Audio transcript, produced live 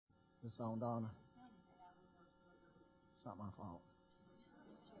This on, Donna? It's not my fault.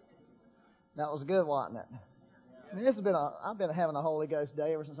 That was good, wasn't it? I mean, I've been having a Holy Ghost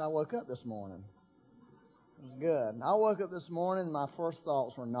day ever since I woke up this morning. It was good. I woke up this morning and my first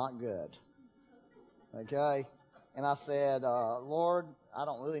thoughts were not good. Okay? And I said, Lord, I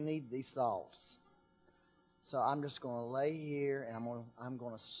don't really need these thoughts. So I'm just going to lay here and I'm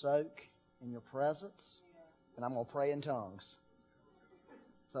going to soak in your presence and I'm going to pray in tongues.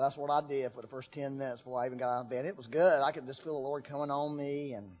 So that's what I did for the first 10 minutes before I even got out of bed. It was good. I could just feel the Lord coming on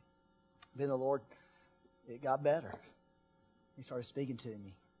me, and then the Lord, it got better. He started speaking to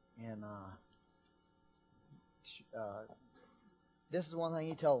me. And this is one thing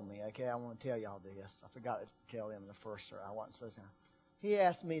He told me, okay? I want to tell y'all this. I forgot to tell them the first service. I wasn't supposed to. He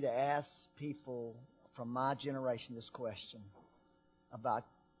asked me to ask people from my generation this question about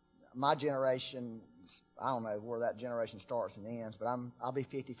my generation. I don't know where that generation starts and ends, but I'll be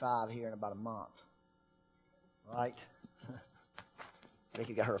 55 here in about a month. Right? I think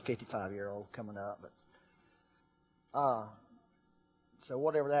you got her a 55-year-old coming up, but so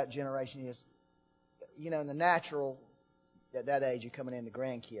whatever that generation is, you know, in the natural, at that age, you're coming into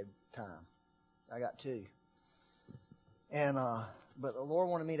grandkid time. I got 2, and but the Lord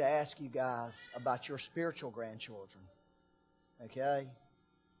wanted me to ask you guys about your spiritual grandchildren. Okay.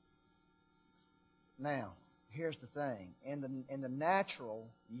 Now, here's the thing. In the natural,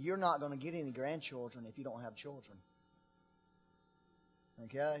 you're not going to get any grandchildren if you don't have children.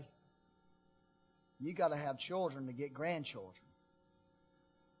 Okay? You got to have children to get grandchildren.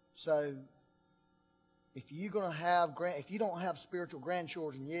 So, if you don't have spiritual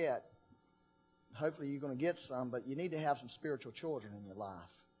grandchildren yet, hopefully you're going to get some, but you need to have some spiritual children in your life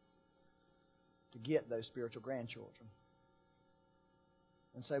to get those spiritual grandchildren.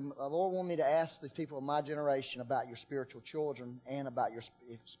 And so the Lord wanted me to ask these people of my generation about your spiritual children and about your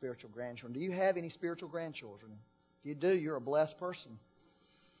spiritual grandchildren. Do you have any spiritual grandchildren? If you do, you're a blessed person.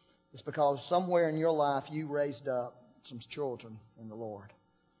 It's because somewhere in your life you raised up some children in the Lord.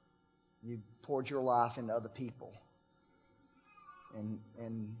 You poured your life into other people. And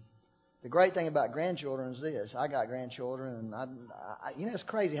the great thing about grandchildren is this. I got grandchildren, and it's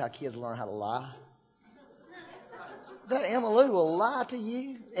crazy how kids learn how to lie. That Emma Lou will lie to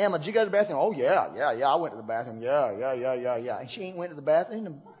you. Emma, did you go to the bathroom? Oh, yeah, I went to the bathroom. Yeah. And she ain't went to the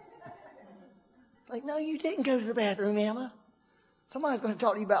bathroom. Like, no, you didn't go to the bathroom, Emma. Somebody's going to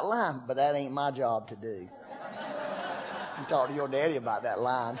talk to you about lying, but that ain't my job to do. You talk to your daddy about that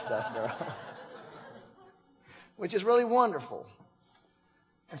lying stuff, girl. Which is really wonderful.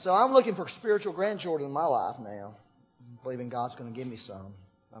 And so I'm looking for spiritual grandchildren in my life now. I'm believing God's going to give me some.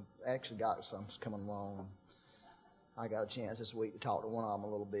 I've actually got some coming along. I got a chance this week to talk to one of them a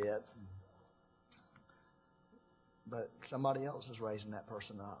little bit. But somebody else is raising that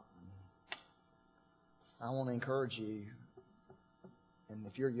person up. I want to encourage you, and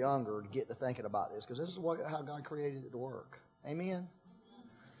if you're younger, to get to thinking about this, because this is how God created it to work. Amen?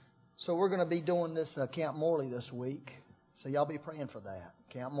 So we're going to be doing this Camp Morley this week. So y'all be praying for that.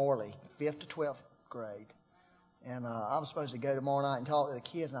 Camp Morley, 5th to 12th grade. And I was supposed to go tomorrow night and talk to the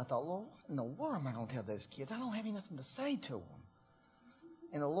kids, and I thought, Lord, what in the world am I going to tell those kids? I don't have nothing to say to them.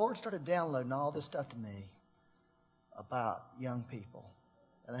 And the Lord started downloading all this stuff to me about young people.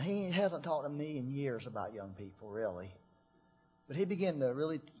 And He hasn't talked to me in years about young people, really. But He began to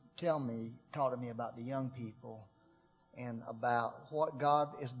really talk to me about the young people and about what God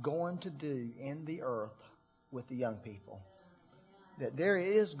is going to do in the earth with the young people. That there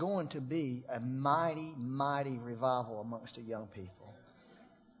is going to be a mighty, mighty revival amongst the young people.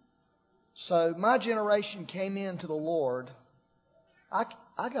 So my generation came into the Lord. I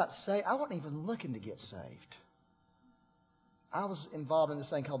got saved. I wasn't even looking to get saved. I was involved in this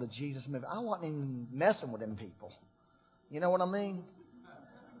thing called the Jesus Movement. I wasn't even messing with them people. You know what I mean?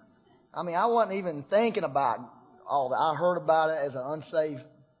 I wasn't even thinking about all that. I heard about it as an unsaved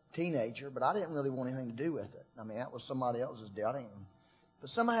teenager, but I didn't really want anything to do with it. That was somebody else's deal. I didn't. But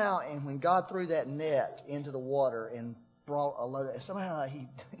somehow, and when God threw that net into the water and brought a load of, somehow He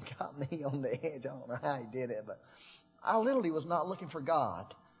got me on the edge. I don't know how He did it, but I literally was not looking for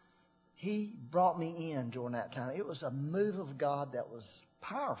God. He brought me in during that time. It was a move of God that was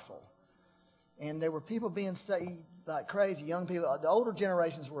powerful. And there were people being saved like crazy, young people. The older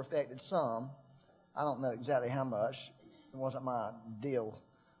generations were affected some. I don't know exactly how much. It wasn't my deal.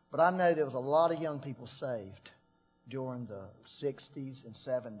 But I know there was a lot of young people saved during the 60s and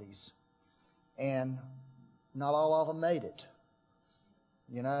 70s. And not all of them made it.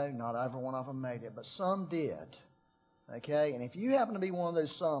 Not every one of them made it. But some did. Okay? And if you happen to be one of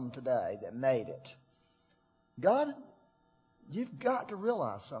those some today that made it, God You've got to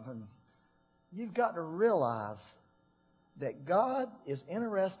realize something. You've got to realize that God is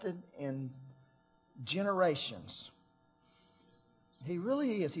interested in generations. He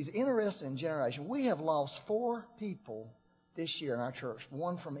really is. He's interested in generation. We have lost 4 people this year in our church,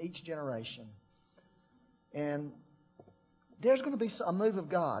 one from each generation. And there's going to be a move of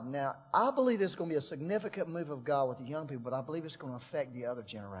God. Now, I believe there's going to be a significant move of God with the young people, but I believe it's going to affect the other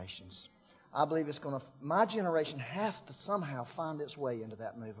generations. I believe my generation has to somehow find its way into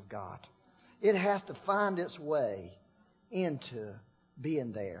that move of God. It has to find its way into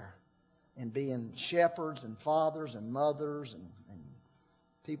being there and being shepherds and fathers and mothers and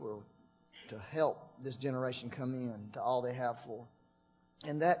people to help this generation come in to all they have for.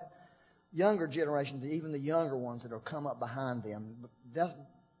 And that younger generation, even the younger ones that will come up behind them,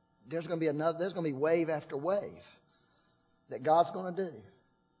 there's going to be wave after wave that God's going to do.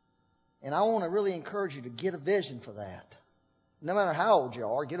 And I want to really encourage you to get a vision for that. No matter how old you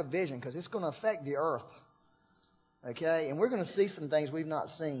are, get a vision because it's going to affect the earth. Okay? And we're going to see some things we've not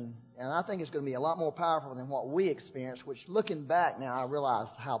seen. And I think it's going to be a lot more powerful than what we experienced, which looking back now, I realize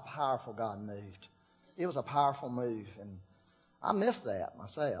how powerful God moved. It was a powerful move. And I miss that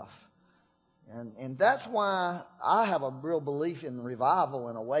myself. And that's why I have a real belief in revival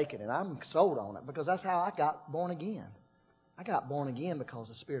and awakening. I'm sold on it because that's how I got born again. I got born again because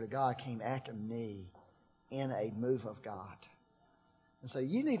the Spirit of God came after me in a move of God. And so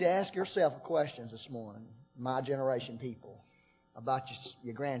you need to ask yourself questions this morning, my generation people, about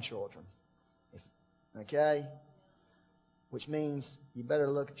your grandchildren. Okay? Which means you better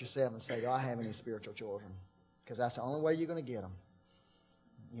look at yourself and say, do I have any spiritual children? Because that's the only way you're going to get them.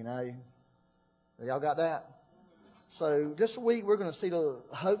 You know? Y'all got that? So this week we're going to see,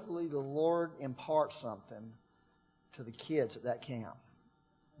 hopefully the Lord impart something to the kids at that camp.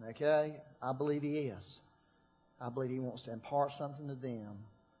 Okay? I believe He is. I believe He wants to impart something to them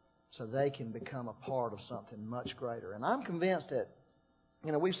so they can become a part of something much greater. And I'm convinced that,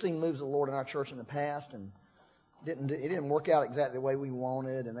 we've seen moves of the Lord in our church in the past, and it didn't work out exactly the way we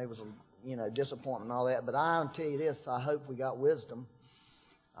wanted, and there was disappointment and all that. But I'll tell you this, I hope we got wisdom.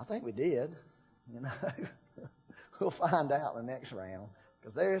 I think we did. We'll find out in the next round,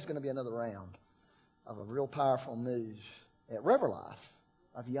 because there is going to be another round of a real powerful move at River Life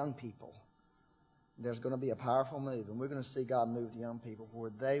of young people. There's going to be a powerful move, and we're going to see God move the young people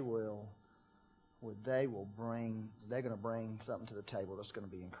where they're going to bring something to the table that's going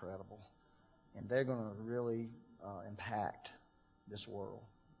to be incredible, and they're going to really impact this world.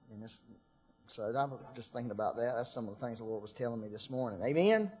 So I'm just thinking about that. That's some of the things the Lord was telling me this morning.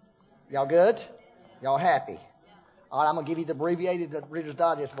 Amen? Y'all good? Y'all happy? All right, I'm going to give you the abbreviated Reader's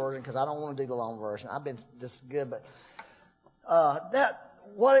Digest version because I don't want to do the long version. I've been this good, but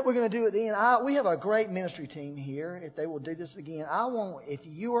what we're going to do at the end, we have a great ministry team here. If they will do this again, if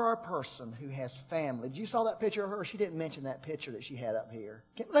you are a person who has family, did you saw that picture of her? She didn't mention that picture that she had up here.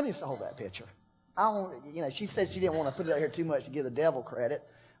 Let me hold that picture. She said she didn't want to put it out here too much to give the devil credit.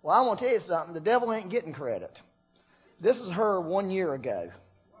 Well, I want to tell you something. The devil ain't getting credit. This is her 1 year ago.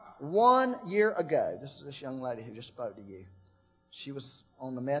 1 year ago, this is this young lady who just spoke to you. She was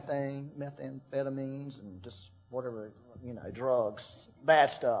on the methamphetamines and just whatever, drugs,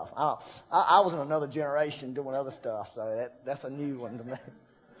 bad stuff. I was in another generation doing other stuff, so that's a new one to me.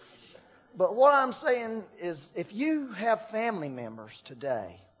 But what I'm saying is, if you have family members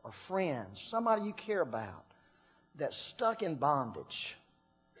today or friends, somebody you care about that's stuck in bondage,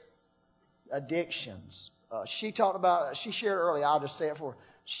 addictions, she shared earlier, I'll just say it for her.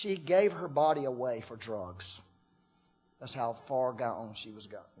 She gave her body away for drugs. That's how far gone she was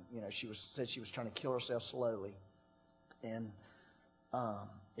going. Said she was trying to kill herself slowly. And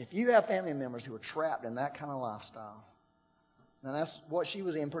if you have family members who are trapped in that kind of lifestyle, now that's what she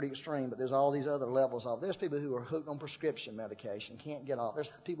was in, pretty extreme. But there's all these other levels of. There's people who are hooked on prescription medication, can't get off.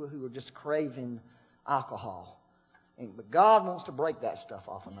 There's people who are just craving alcohol. But God wants to break that stuff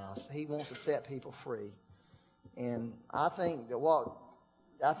off of us. He wants to set people free. And I think that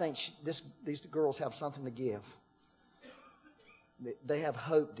these girls have something to give. They have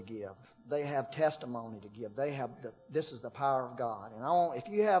hope to give. They have testimony to give. This is the power of God. And if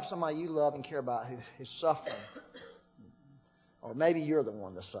you have somebody you love and care about who's suffering, or maybe you're the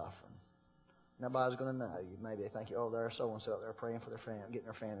one that's suffering, nobody's going to know you. Maybe they think, there's so-and-so up there praying for their family, getting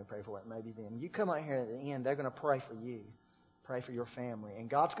their family to pray for it. Maybe then you come out here at the end, they're going to pray for you, pray for your family, and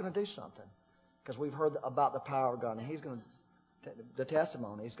God's going to do something because we've heard about the power of God, and He's going to. The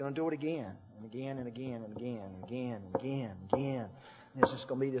testimony. He's going to do it again and again and again and again and again and again and again. And it's just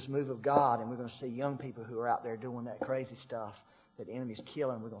going to be this move of God, and we're going to see young people who are out there doing that crazy stuff that the enemy's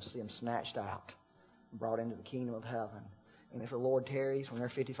killing. We're going to see them snatched out and brought into the kingdom of heaven. And if the Lord tarries, when they're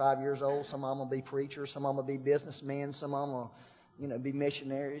 55 years old, some of them will be preachers, some of them will be businessmen, some of them will, be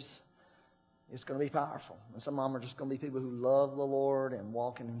missionaries. It's going to be powerful. And some of them are just going to be people who love the Lord and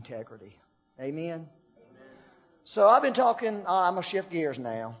walk in integrity. Amen? So I've been talking, I'm going to shift gears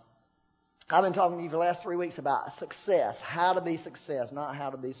now. I've been talking to you for the last 3 weeks about success, how to be success, not how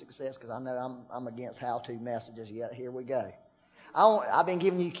to be success, because I know I'm against how-to messages yet. Here we go. I've been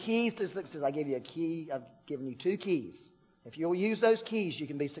giving you keys to success. I gave you a key. I've given you 2 keys. If you'll use those keys, you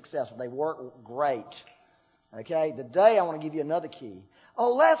can be successful. They work great. Okay? Today, I want to give you another key. Oh,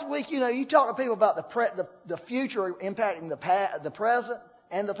 last week, you talk to people about the future impacting the present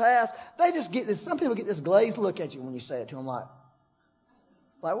and the past. They just get this. Some people get this glazed look at you when you say it to them, like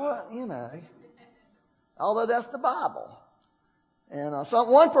what? Although that's the Bible. And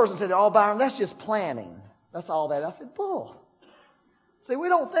one person said, "Oh, Byron, that's just planning. That's all that." I said, "Bull. See, we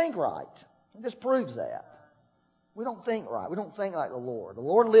don't think right. It just proves that. We don't think right. We don't think like the Lord. The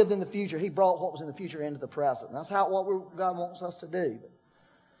Lord lived in the future. He brought what was in the future into the present. And that's what God wants us to do. But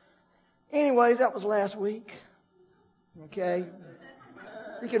anyways, that was last week. Okay?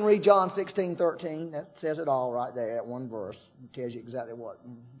 You can read John 16:13. That says it all right there, that one verse. It tells you exactly what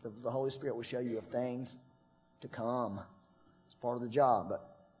the Holy Spirit will show you of things to come. It's part of the job. But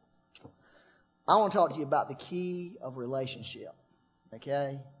I want to talk to you about the key of relationship.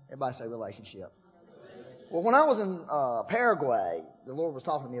 Okay? Everybody say relationship. Well, when I was in Paraguay, the Lord was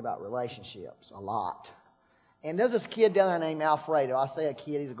talking to me about relationships a lot. And there's this kid down there named Alfredo. I say a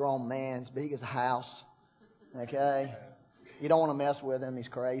kid, he's a grown man, as big as a house. Okay? You don't want to mess with him, he's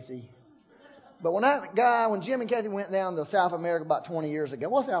crazy. But when Jim and Kathy went down to South America about 20 years ago,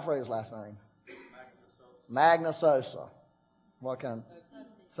 what's Alfredo's last name? Magna Sosa. What kind?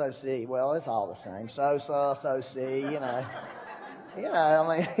 Sosi. Well, it's all the same. Sosa, Sosi,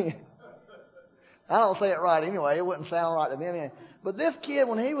 I mean... I don't say it right anyway. It wouldn't sound right to me. Anyway. But this kid,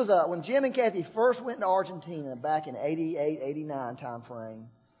 when Jim and Kathy first went to Argentina back in 88, 89 time frame,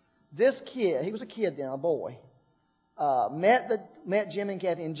 this kid, he was a kid then, a boy, met Jim and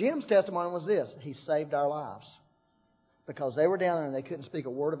Kathy. And Jim's testimony was this: he saved our lives. Because they were down there and they couldn't speak a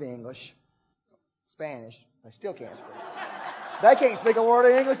word of English. Spanish. They still can't speak. They can't speak a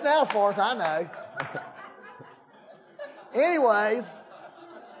word of English now, as far as I know. Anyways,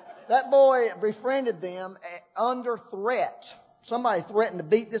 that boy befriended them under threat. Somebody threatened to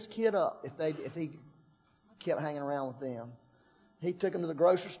beat this kid up if he kept hanging around with them. He took him to the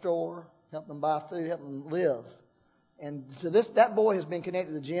grocery store, helped them buy food, helped them live. And so that boy has been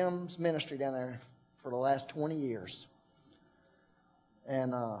connected to Jim's ministry down there for the last 20 years.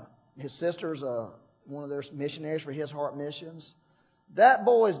 And his sister's one of their missionaries for His Heart Missions. That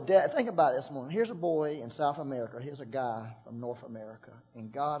boy's dad, think about it this morning. Here's a boy in South America. Here's a guy from North America.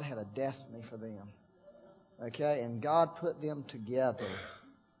 And God had a destiny for them. Okay? And God put them together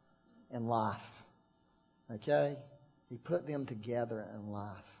in life. Okay? He put them together in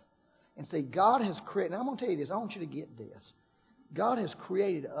life. And see, God has created, and I'm going to tell you this, I want you to get this. God has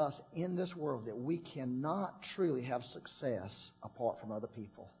created us in this world that we cannot truly have success apart from other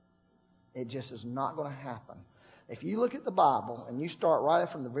people. It just is not going to happen. If you look at the Bible and you start right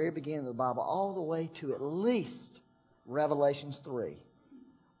from the very beginning of the Bible all the way to at least Revelations 3,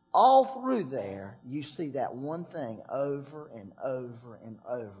 all through there you see that one thing over and over and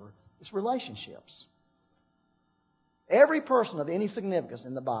over. It's relationships. Every person of any significance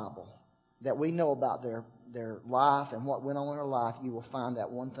in the Bible that we know about their life and what went on in their life, you will find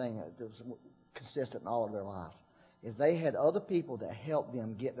that one thing that was consistent in all of their lives, is they had other people that helped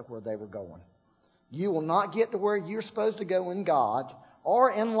them get to where they were going. You will not get to where you're supposed to go in God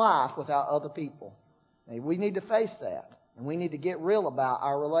or in life without other people. And we need to face that. And we need to get real about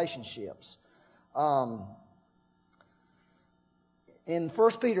our relationships. In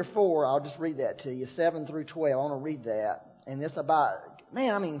 1 Peter 4, I'll just read that to you, 7 through 12. I want to read that. And it's about,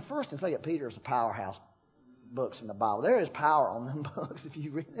 first and second Peter is a powerhouse books in the Bible. There is power on them books. If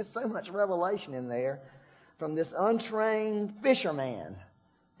you read, there's so much revelation in there from this untrained fisherman.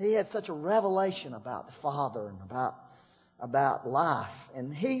 He had such a revelation about the Father and about life.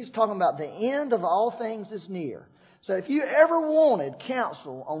 And he's talking about the end of all things is near. So if you ever wanted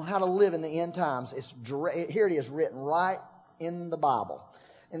counsel on how to live in the end times, here it is written right in the Bible.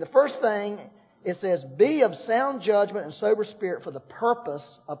 And the first thing, it says, be of sound judgment and sober spirit for the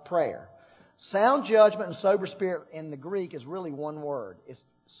purpose of prayer. Sound judgment and sober spirit in the Greek is really one word. It's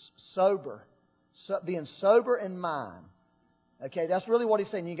sober. Being sober in mind. Okay, that's really what he's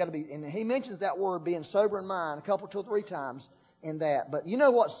saying. You got to be, and he mentions that word being sober in mind a couple, 2 or 3 times in that. But you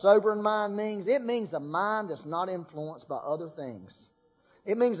know what sober in mind means? It means a mind that's not influenced by other things.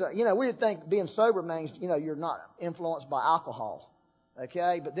 It means, we would think being sober means, you're not influenced by alcohol.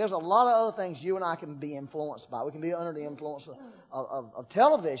 Okay? But there's a lot of other things you and I can be influenced by. We can be under the influence of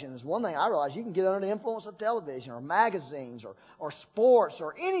television. Is one thing I realize. You can get under the influence of television or magazines or sports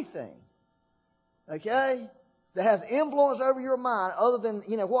or anything. Okay? That has influence over your mind other than,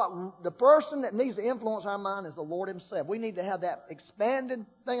 what? The person that needs to influence our mind is the Lord Himself. We need to have that expanded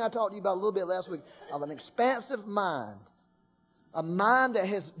thing I talked to you about a little bit last week of an expansive mind. A mind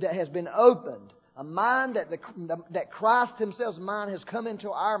that has been opened. A mind that Christ Himself's mind has come into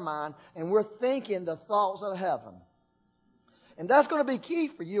our mind, and we're thinking the thoughts of heaven. And that's going to be key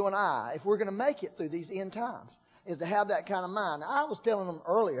for you and I if we're going to make it through these end times, is to have that kind of mind. Now, I was telling them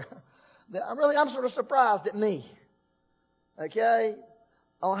earlier that I'm sort of surprised at me. Okay?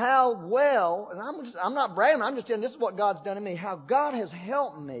 On how well, and I'm not bragging, I'm just telling you this is what God's done to me, how God has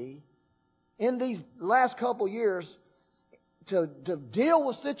helped me in these last couple years to deal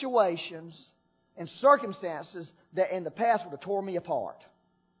with situations and circumstances that in the past would have tore me apart.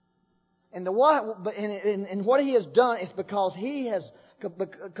 And what He has done is because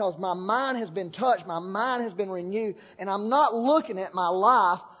my mind has been touched, my mind has been renewed, and I'm not looking at my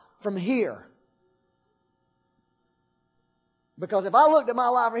life from here. Because if I looked at my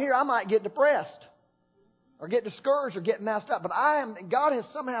life from here, I might get depressed or get discouraged or get messed up. But God has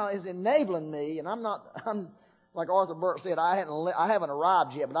somehow is enabling me, and I'm like Arthur Burke said, I haven't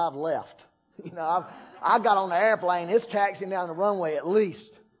arrived yet, but I've left. I got on the airplane. It's taxiing down the runway at least.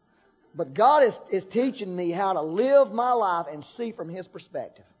 But God is teaching me how to live my life and see from His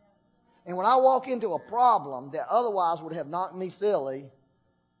perspective. And when I walk into a problem that otherwise would have knocked me silly,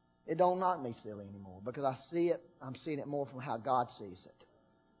 it don't knock me silly anymore because I see it. I'm seeing it more from how God sees it.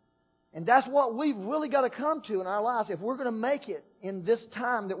 And that's what we've really got to come to in our lives if we're going to make it in this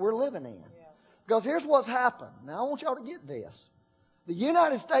time that we're living in. Because here's what's happened. Now, I want y'all to get this. The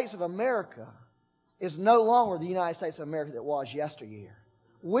United States of America is no longer the United States of America that was yesteryear.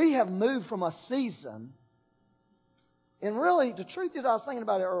 We have moved from a season, and really, the truth is, I was thinking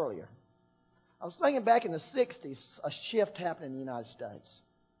about it earlier. I was thinking back in the 60s, a shift happened in the United States.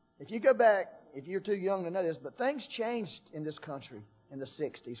 If you go back, if you're too young to know this, but things changed in this country in the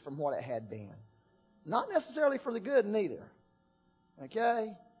 60s from what it had been. Not necessarily for the good, neither.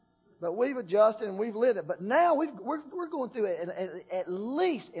 Okay? But we've adjusted and we've lived it. But now we're going through at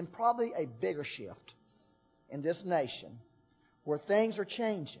least and probably a bigger shift in this nation where things are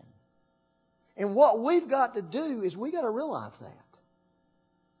changing. And what we've got to do is we've got to realize that.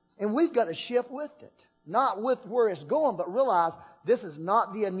 And we've got to shift with it. Not with where it's going, but realize this is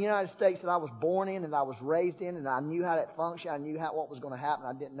not the United States that I was born in and I was raised in and I knew how that functioned. I knew what was going to happen.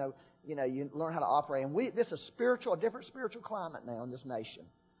 I didn't know, you learn how to operate. And this is a different spiritual climate now in this nation.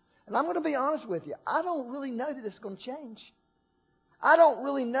 And I'm going to be honest with you. I don't really know that it's going to change. I don't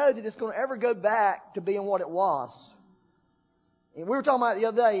really know that it's going to ever go back to being what it was. And we were talking about the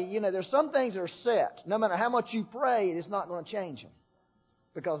other day, there's some things that are set. No matter how much you pray, it's not going to change them.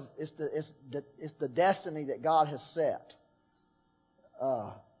 Because it's the destiny that God has set.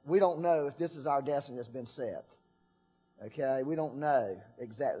 We don't know if this is our destiny that's been set. Okay? We don't know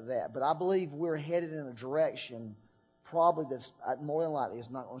exactly that. But I believe we're headed in a direction probably that's more than likely is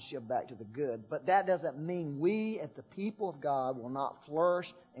not going to shift back to the good. But that doesn't mean we, as the people of God, will not flourish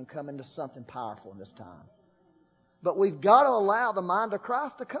and come into something powerful in this time. But we've got to allow the mind of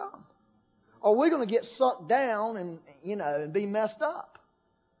Christ to come. Or we're going to get sucked down and be messed up.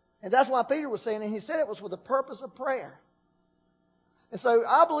 And that's why Peter was saying, and he said it was for the purpose of prayer. And so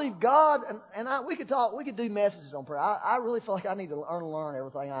I believe God, we could do messages on prayer. I really feel like I need to learn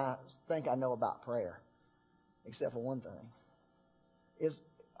everything I think I know about prayer. Except for one thing.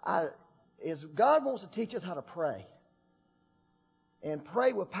 Is God wants to teach us how to pray. And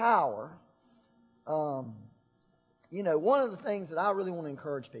pray with power. One of the things that I really want to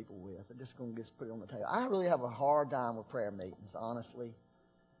encourage people with, I'm just going to put it on the table. I really have a hard time with prayer meetings, honestly.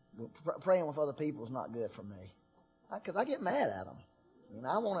 Praying with other people is not good for me. Because I get mad at them.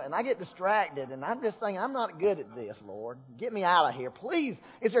 And I get distracted, and I'm just thinking, I'm not good at this, Lord. Get me out of here. Please,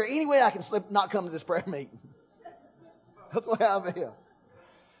 is there any way I can not come to this prayer meeting? That's the way I feel.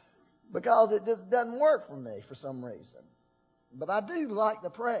 Because it just doesn't work for me for some reason. But I do like to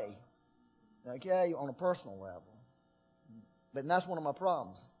pray, okay, on a personal level. But that's one of my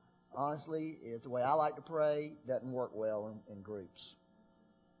problems. Honestly, it's the way I like to pray doesn't work well in groups.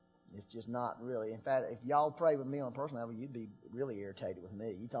 It's just not really. In fact, if y'all pray with me on a personal level, you'd be really irritated with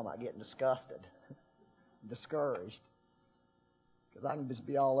me. You're talking about getting disgusted, discouraged. Because I can just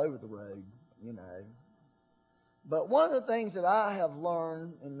be all over the road, But one of the things that I have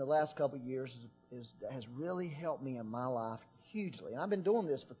learned in the last couple of years is that has really helped me in my life hugely. And I've been doing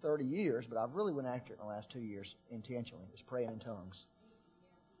this for 30 years, but I've really went after it in the last 2 years intentionally. Is praying in tongues.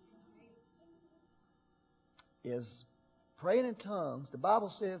 Is praying in tongues. The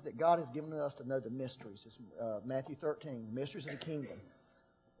Bible says that God has given us to know the mysteries. It's Matthew 13, mysteries of the kingdom.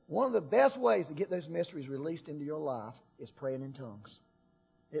 One of the best ways to get those mysteries released into your life is praying in tongues.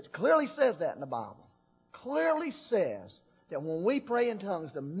 It clearly says that in the Bible. Clearly says that when we pray in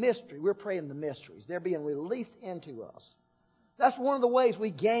tongues, the mystery, we're praying the mysteries. They're being released into us. That's one of the ways we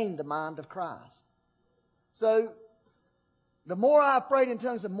gain the mind of Christ. So, the more I've prayed in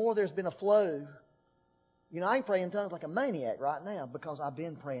tongues, the more there's been a flow. You know, I can pray in tongues like a maniac right now because I've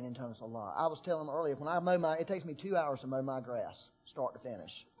been praying in tongues a lot. I was telling them earlier, when I mow it takes me 2 hours to mow my grass, start to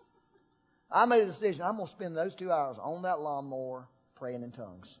finish. I made a decision. I'm going to spend those 2 hours on that lawnmower praying in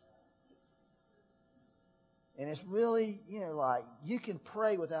tongues. And it's really, like you can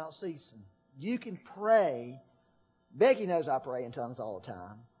pray without ceasing. You can pray. Becky knows I pray in tongues all the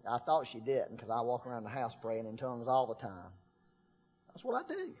time. I thought she didn't because I walk around the house praying in tongues all the time. That's what I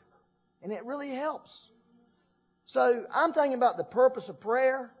do. And it really helps. So I'm thinking about the purpose of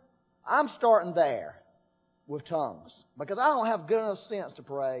prayer. I'm starting there with tongues because I don't have good enough sense to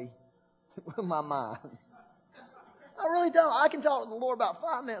pray with my mind. I really don't. I can talk to the Lord about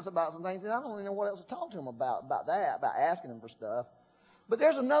 5 minutes about some things, and I don't even know what else to talk to Him about that, about asking Him for stuff. But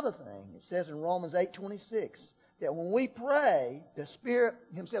there's another thing. It says in Romans 8:26 that when we pray, the Spirit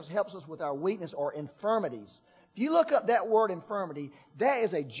Himself helps us with our weakness or infirmities. If you look up that word infirmity, that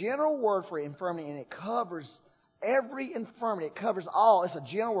is a general word for infirmity, and it covers every infirmity. It covers all. It's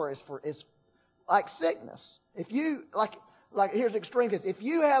a general word. It's like sickness. If you here's extreme case. If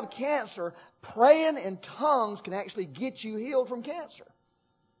you have cancer, praying in tongues can actually get you healed from cancer.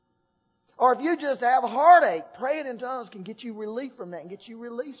 Or if you just have a heartache, praying in tongues can get you relief from that and get you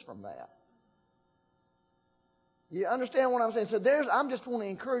released from that. You understand what I'm saying? So I'm just want to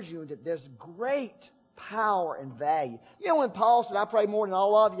encourage you that there's great power and value. You know when Paul said, I pray more than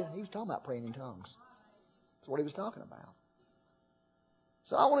all of you, he was talking about praying in tongues. That's what he was talking about.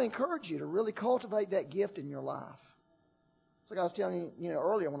 So I want to encourage you to really cultivate that gift in your life. It's like I was telling you,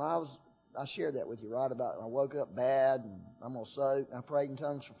 earlier when I shared that with you, right? About I woke up bad and I'm going to soak. I prayed in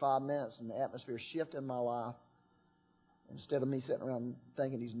tongues for 5 minutes and the atmosphere shifted in my life. Instead of me sitting around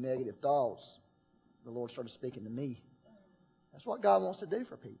thinking these negative thoughts, the Lord started speaking to me. That's what God wants to do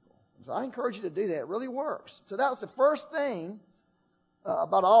for people. So I encourage you to do that. It really works. So that was the first thing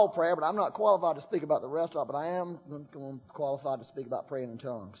about all prayer, but I'm not qualified to speak about the rest of it, but I am qualified to speak about praying in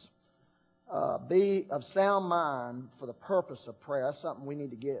tongues. Be of sound mind for the purpose of prayer. That's something we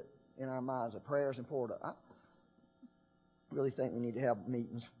need to get in our minds, that prayer is important. I really think we need to have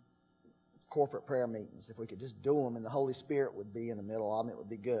meetings, corporate prayer meetings. If we could just do them and the Holy Spirit would be in the middle of them, it would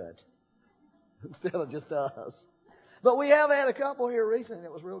be good. Instead of just us. But we have had a couple here recently and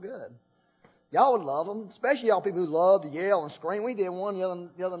it was real good. Y'all would love them, especially y'all people who love to yell and scream. We did one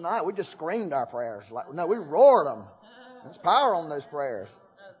the other night. We just screamed our prayers. We roared them. There's power on those prayers.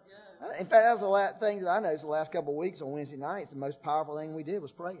 In fact, that was the thing that I noticed the last couple of weeks on Wednesday nights. The most powerful thing we did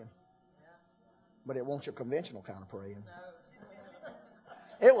was praying. But it wasn't your conventional kind of praying.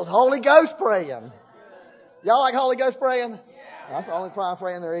 It was Holy Ghost praying. Y'all like Holy Ghost praying? That's the only kind of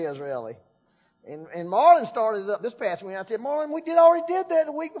praying there is, really. And Marlon started it up this past week. I said, Marlon, we already did that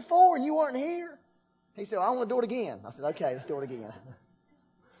the week before and you weren't here. He said, I want to do it again. I said, okay, let's do it again.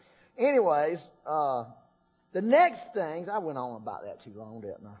 Anyways, the next things, I went on about that too long,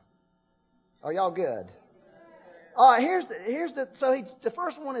 didn't I? Are y'all good? All right, the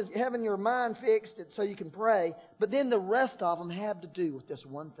first one is having your mind fixed so you can pray, but then the rest of them have to do with this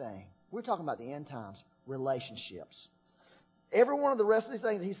one thing. We're talking about the end times, relationships. Every one of the rest of these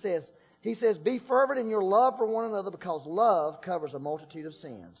things he says, be fervent in your love for one another because love covers a multitude of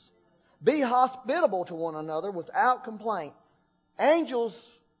sins. Be hospitable to one another without complaint. Angels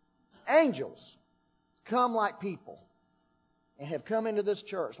come like people and have come into this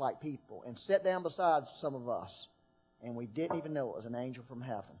church like people and sat down beside some of us and we didn't even know it was an angel from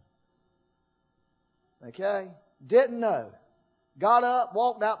heaven. Okay? Didn't know. Got up,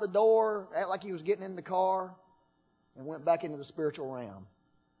 walked out the door, acted like he was getting in the car and went back into the spiritual realm.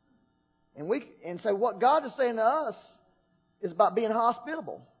 And so what God is saying to us is about being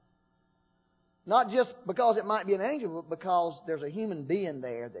hospitable. Not just because it might be an angel, but because there's a human being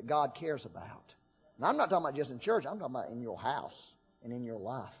there that God cares about. And I'm not talking about just in church. I'm talking about in your house and in your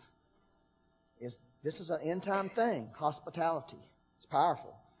life. This is an end time thing, hospitality. It's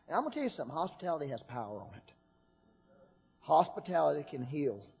powerful. And I'm going to tell you something. Hospitality has power on it. Hospitality can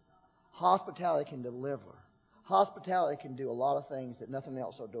heal. Hospitality can deliver. Hospitality can do a lot of things that nothing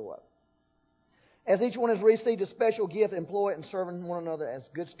else will do it. As each one has received a special gift, employ it in serving one another as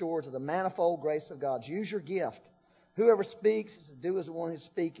good stewards of the manifold grace of God. Use your gift. Whoever speaks is to do as one who is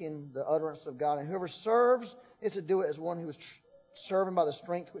speaking the utterance of God. And whoever serves is to do it as one who is serving by the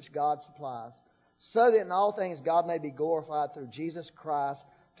strength which God supplies. So that in all things God may be glorified through Jesus Christ,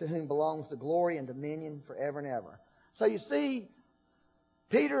 to whom belongs the glory and dominion forever and ever. So you see,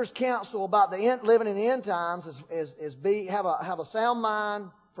 Peter's counsel about living in the end times is have a sound mind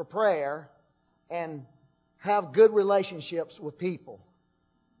for prayer and have good relationships with people.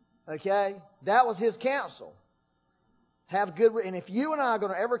 Okay? That was his counsel. And if you and I are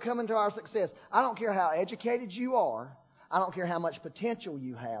going to ever come into our success, I don't care how educated you are. I don't care how much potential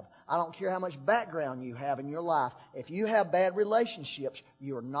you have. I don't care how much background you have in your life. If you have bad relationships,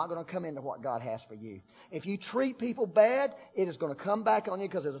 you are not going to come into what God has for you. If you treat people bad, it is going to come back on you,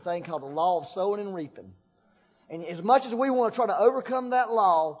 because there's a thing called the law of sowing and reaping. And as much as we want to try to overcome that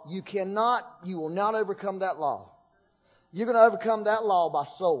law, you will not overcome that law. You're going to overcome that law by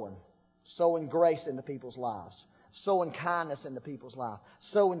sowing grace into people's lives, sowing kindness into people's life,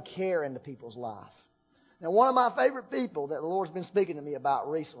 sowing care into people's life. Now, one of my favorite people that the Lord's been speaking to me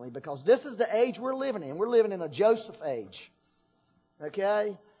about recently, because this is the age we're living in. We're living in a Joseph age.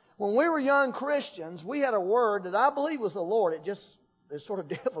 Okay? When we were young Christians, we had a word that I believe was the Lord. It's sort of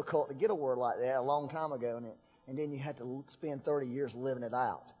difficult to get a word like that a long time ago, and then you had to spend 30 years living it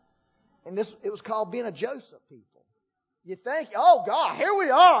out. And it was called being a Joseph people. You think, oh God, here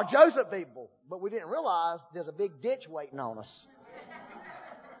we are, Joseph people. But we didn't realize there's a big ditch waiting on us.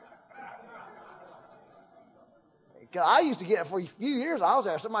 I used to get, for a few years I was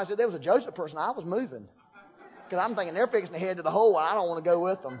there, somebody said there was a Joseph person, I was moving. Because I'm thinking they're fixing to head to the hole, and I don't want to go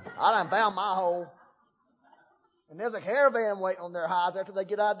with them. I done found my hole. And there's a caravan waiting on their hides after they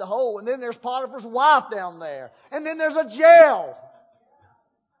get out of the hole. And then there's Potiphar's wife down there. And then there's a jail.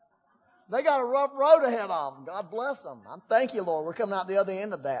 They got a rough road ahead of them. God bless them. Thank you, Lord. We're coming out the other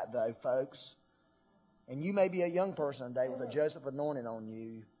end of that, though, folks. And you may be a young person today with a Joseph anointing on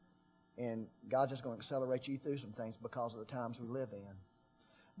you. And God's just going to accelerate you through some things because of the times we live in.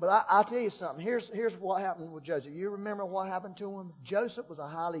 But I'll tell you something. Here's what happened with Joseph. You remember what happened to him? Joseph was a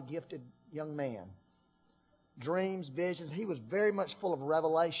highly gifted young man. Dreams, visions. He was very much full of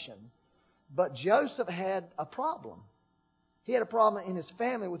revelation. But Joseph had a problem. He had a problem in his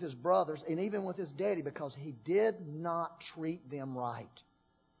family with his brothers and even with his daddy, because he did not treat them right.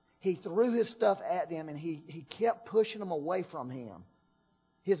 He threw his stuff at them, and he kept pushing them away from him.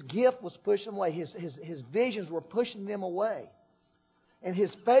 His gift was pushing them away. His visions were pushing them away. And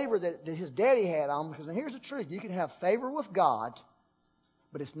his favor that his daddy had on him, because here's the truth. You can have favor with God,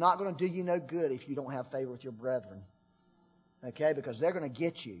 but it's not going to do you no good if you don't have favor with your brethren. Okay? Because they're going to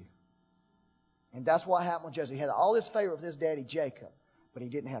get you. And that's what happened with Joseph. He had all this favor with his daddy, Jacob, but he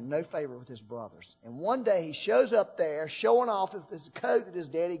didn't have no favor with his brothers. And one day he shows up there showing off his coat that his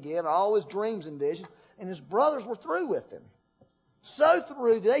daddy gave, all his dreams and visions, and his brothers were through with him. So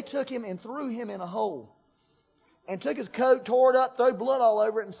through, they took him and threw him in a hole. And took his coat, tore it up, threw blood all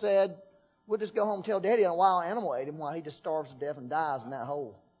over it, and said, we'll just go home and tell Daddy a wild animal ate him while he just starves to death and dies in that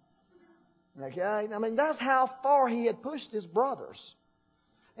hole. Okay? I mean, that's how far he had pushed his brothers.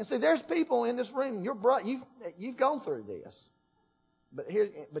 And see, there's people in this room, you've gone through this.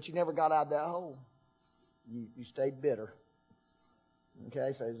 But you never got out of that hole. You stayed bitter.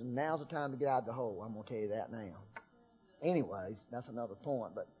 Okay? So now's the time to get out of the hole. I'm going to tell you that now. Anyways, that's another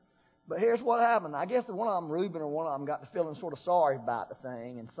point. But here's what happened. I guess one of them, Reuben or one of them, got to feeling sort of sorry about the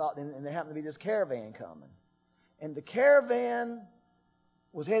thing, and there happened to be this caravan coming. And the caravan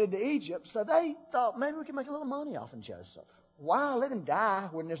was headed to Egypt, so they thought, maybe we can make a little money off of Joseph. Why let him die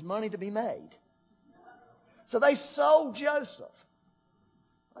when there's money to be made? So they sold Joseph.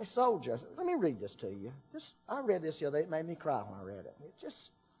 Let me read this to you. I read this the other day. It made me cry when I read it.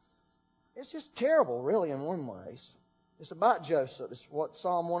 It's just terrible, really, in one way. It's about Joseph. It's what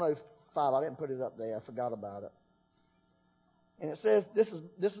Psalm 105. I didn't put it up there. I forgot about it. And it says, this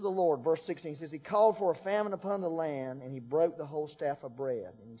is the Lord, verse 16. It says, He called for a famine upon the land, and He broke the whole staff of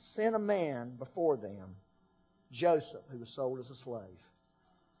bread. And He sent a man before them, Joseph, who was sold as a slave.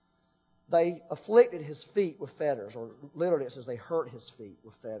 They afflicted his feet with fetters, or literally it says they hurt his feet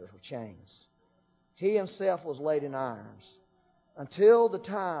with fetters, with chains. He himself was laid in irons, until the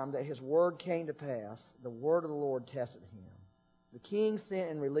time that his word came to pass. The word of the Lord tested him. The king sent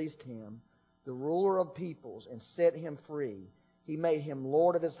and released him, the ruler of peoples, and set him free. He made him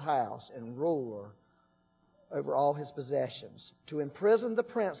lord of his house and ruler over all his possessions, to imprison the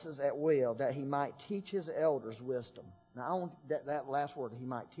princes at will, that he might teach his elders wisdom. Now, I want that last word, he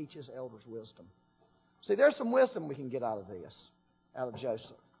might teach his elders wisdom. See, there's some wisdom we can get out of this, out of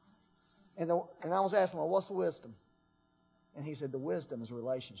Joseph. And I was asking him, well, what's the wisdom? And he said, the wisdom is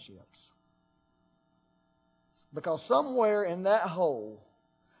relationships. Because somewhere in that hole,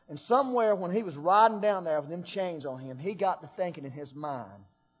 and somewhere when he was riding down there with them chains on him, he got to thinking in his mind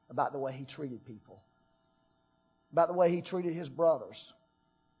about the way he treated people, about the way he treated his brothers.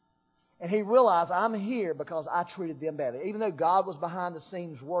 And he realized, I'm here because I treated them badly. Even though God was behind the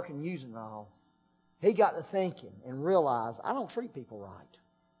scenes working, using it all, he got to thinking and realized, I don't treat people right.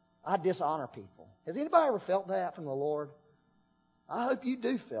 I dishonor people. Has anybody ever felt that from the Lord? I hope you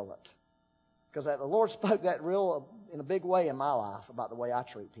do feel it. Because the Lord spoke that in a big way in my life about the way I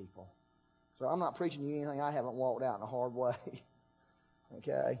treat people. So I'm not preaching to you anything I haven't walked out in a hard way.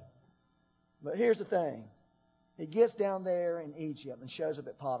 Okay? But here's the thing. He gets down there in Egypt and shows up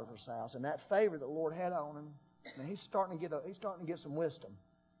at Potiphar's house. And that favor that the Lord had on him, and he's starting to get some wisdom.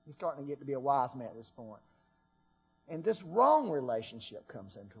 He's starting to get to be a wise man at this point. And this wrong relationship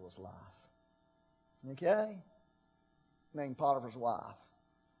comes into his life. Okay? Named Potiphar's wife.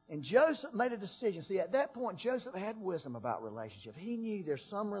 And Joseph made a decision. See, at that point, Joseph had wisdom about relationships. He knew there's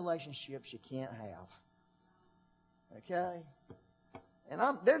some relationships you can't have. Okay? And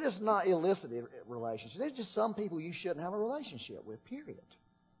they're just not illicit relationships. They're just some people you shouldn't have a relationship with, period.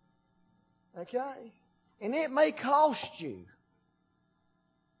 Okay? And it may cost you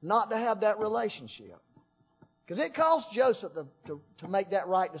not to have that relationship. Because it cost Joseph to make that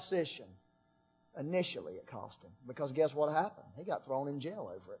right decision. Initially, it cost him. Because guess what happened? He got thrown in jail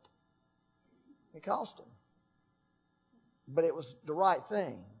over it. It cost him. But it was the right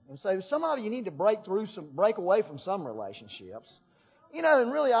thing. And so some of you need to break away from some relationships. You know,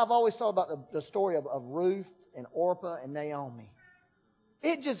 and really I've always thought about the story of Ruth and Orpah and Naomi.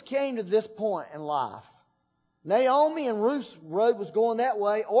 It just came to this point in life. Naomi and Ruth's road was going that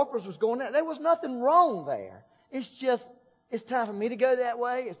way. Orpah's was going that way. There was nothing wrong there. It's just, it's time for me to go that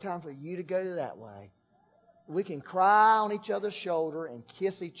way. It's time for you to go that way. We can cry on each other's shoulder and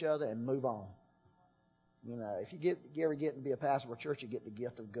kiss each other and move on. You know, if you ever get to be a pastor of a church, you get the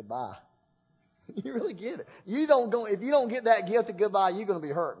gift of goodbye. You really get it. If you don't get that gift of goodbye, you're going to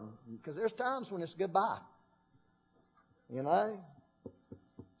be hurting. Because there's times when it's goodbye. You know?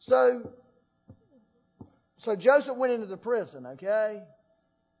 So Joseph went into the prison, okay?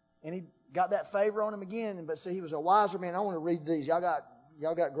 And he got that favor on him again. But see, he was a wiser man. I want to read these. Y'all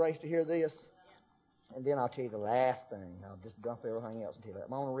got grace to hear this? And then I'll tell you the last thing. I'll just dump everything else and tell you that.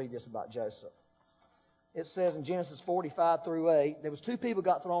 I want to read this about Joseph. It says in Genesis 45 through 8, there was two people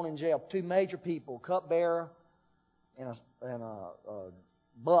got thrown in jail, two major people, cupbearer and a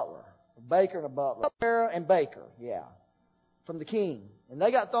butler, a baker and a butler. Cupbearer and baker, yeah, from the king. And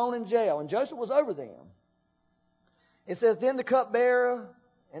they got thrown in jail, and Joseph was over them. It says, then the cupbearer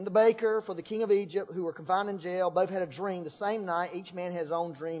and the baker for the king of Egypt, who were confined in jail, both had a dream the same night. Each man had his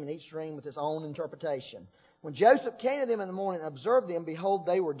own dream, and each dream with its own interpretation. When Joseph came to them in the morning and observed them, behold,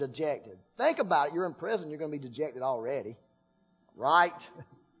 they were dejected. Think about it. You're in prison. You're going to be dejected already. Right?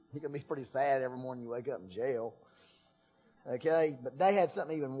 You're going to be pretty sad every morning you wake up in jail. Okay? But they had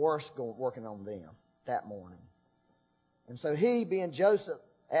something even worse working on them that morning. And so he, being Joseph,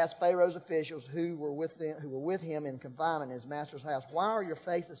 asked Pharaoh's officials who were with him in confinement in his master's house, why are your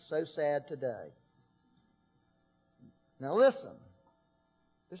faces so sad today? Now listen.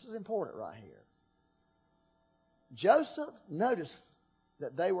 This is important right here. Joseph noticed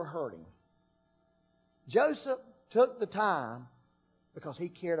that they were hurting. Joseph took the time because he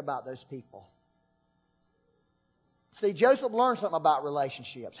cared about those people. See, Joseph learned something about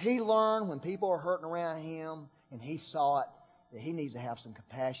relationships. He learned when people are hurting around him, and he saw it, that he needs to have some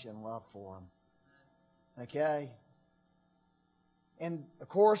compassion and love for them. Okay? And, of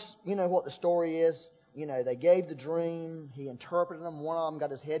course, you know what the story is. You know, they gave the dream. He interpreted them. One of them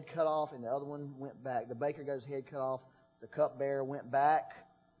got his head cut off, and the other one went back. The baker got his head cut off. The cupbearer went back.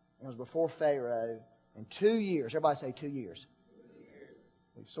 It was before Pharaoh. In 2 years, everybody say 2 years.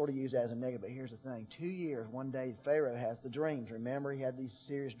 We sort of use that as a negative, but here's the thing. 2 years, one day, Pharaoh has the dreams. Remember, he had these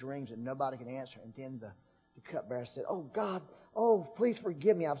serious dreams that nobody could answer. And then the cupbearer said, oh, God, please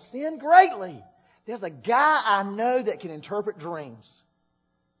forgive me. I've sinned greatly. There's a guy I know that can interpret dreams.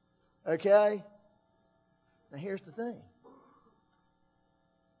 Okay? Now, here's the thing.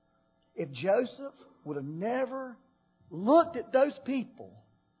 If Joseph would have never looked at those people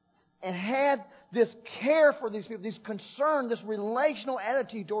and had this care for these people, this concern, this relational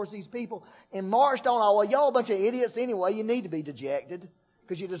attitude towards these people, and marched on, well, y'all a bunch of idiots anyway, you need to be dejected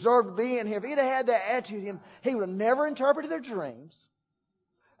because you deserve to be in here. If he'd have had that attitude, he would have never interpreted their dreams.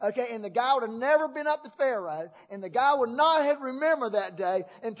 Okay, and the guy would have never been up to Pharaoh, and the guy would not have remembered that day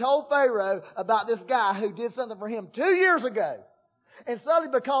and told Pharaoh about this guy who did something for him 2 years ago. And suddenly,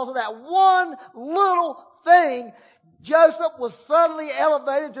 because of that one little thing, Joseph was suddenly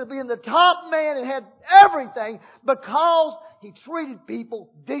elevated to being the top man and had everything because he treated people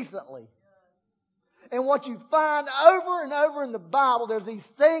decently. And what you find over and over in the Bible, there's these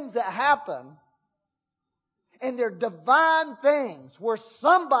things that happen, and they're divine things where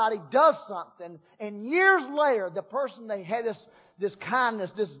somebody does something, and years later, the person they had this kindness,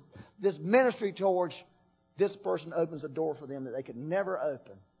 this ministry towards, this person opens a door for them that they could never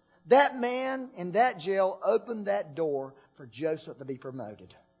open. That man in that jail opened that door for Joseph to be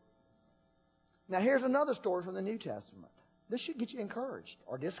promoted. Now here's another story from the New Testament. This should get you encouraged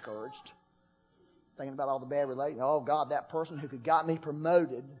or discouraged. Thinking about all the bad relations. Oh God, that person who could got me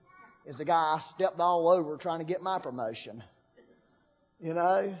promoted is the guy I stepped all over trying to get my promotion. You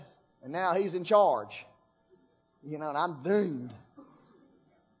know? And now he's in charge. You know, and I'm doomed.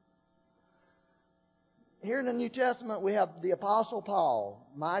 Here in the New Testament, we have the Apostle Paul,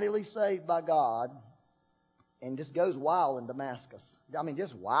 mightily saved by God, and just goes wild in Damascus. I mean,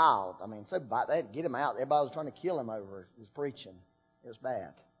 just wild. I mean, so bad. They had to get him out. Everybody was trying to kill him over his preaching. It was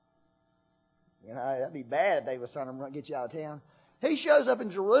bad. You know, that'd be bad if they was trying to get you out of town. He shows up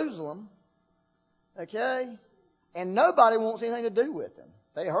in Jerusalem, okay, and nobody wants anything to do with him.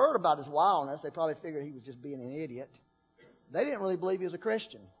 They heard about his wildness. They probably figured he was just being an idiot. They didn't really believe he was a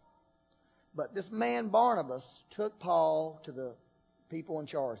Christian. But this man, Barnabas, took Paul to the people in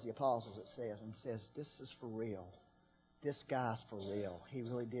charge, the apostles, it says, and says, this is for real. This guy's for real. He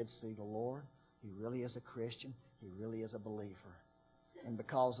really did see the Lord. He really is a Christian. He really is a believer. And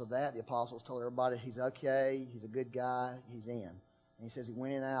because of that, the apostles told everybody he's okay, he's a good guy, he's in. And he says he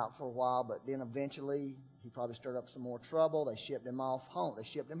went in and out for a while, but then eventually he probably stirred up some more trouble. They shipped him off home. They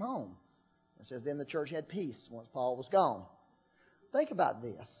shipped him home. It says then the church had peace once Paul was gone. Think about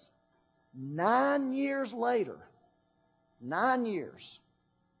this. 9 years later, 9 years,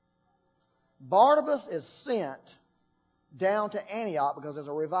 Barnabas is sent down to Antioch because there's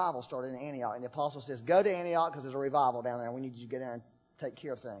a revival started in Antioch. And the apostle says, go to Antioch because there's a revival down there. We need you to get down and take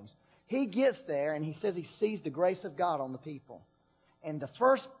care of things. He gets there and he says he sees the grace of God on the people. And the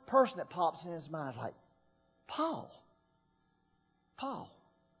first person that pops in his mind is like, Paul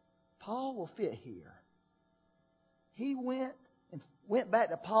will fit here. He went back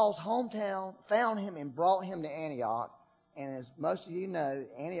to Paul's hometown, found him, and brought him to Antioch. And as most of you know,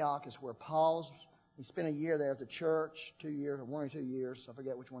 Antioch is where he spent a year there at the church, 2 years, or 1 or 2 years, I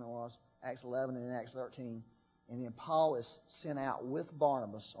forget which one it was, Acts 11 and Acts 13. And then Paul is sent out with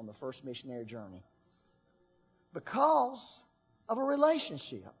Barnabas on the first missionary journey because of a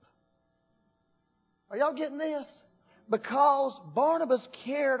relationship. Are y'all getting this? Because Barnabas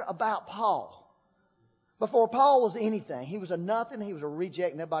cared about Paul. Before Paul was anything, he was a nothing, he was a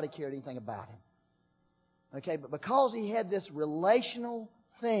reject, nobody cared anything about him. Okay, but because he had this relational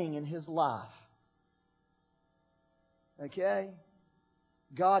thing in his life, okay,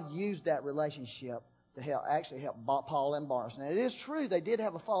 God used that relationship to help Paul and Barnabas. Now, it is true they did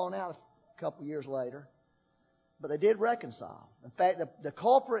have a falling out a couple years later, but they did reconcile. In fact, the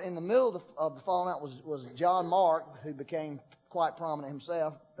culprit in the middle of the falling out was John Mark, who became quite prominent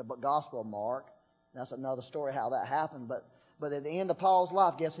himself, the Gospel of Mark. That's another story how that happened. But at the end of Paul's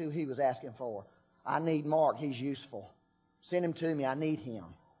life, guess who he was asking for? I need Mark. He's useful. Send him to me. I need him.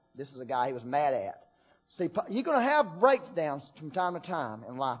 This is a guy he was mad at. See, you're going to have breakdowns from time to time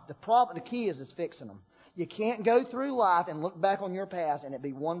in life. The key is fixing them. You can't go through life and look back on your past and it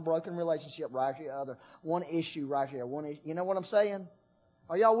be one broken relationship right after the other, one issue right here, one issue. You know what I'm saying?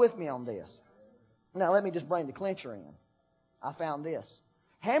 Are y'all with me on this? Now, let me just bring the clincher in. I found this.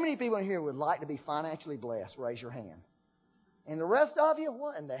 How many people in here would like to be financially blessed? Raise your hand. And the rest of you,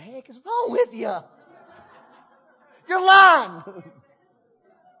 what in the heck is wrong with you? You're lying.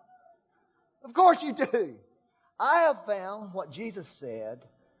 Of course you do. I have found what Jesus said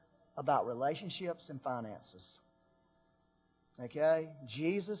about relationships and finances. Okay?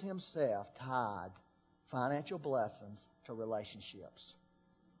 Jesus himself tied financial blessings to relationships.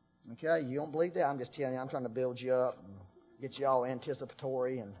 Okay? You don't believe that? I'm just telling you. I'm trying to build you up and get you all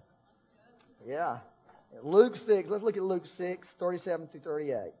anticipatory. And yeah. Luke 6. Let's look at Luke 6, 37 through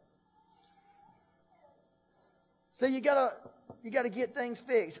 38. So you gotta get things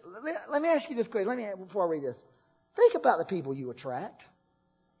fixed. Let me ask you this question. Before I read this. Think about the people you attract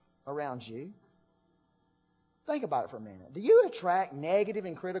around you. Think about it for a minute. Do you attract negative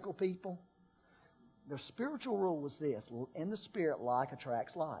and critical people? The spiritual rule is this. In the spirit, like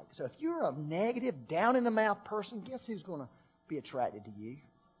attracts like. So if you're a negative, down-in-the-mouth person, guess who's going to be attracted to you?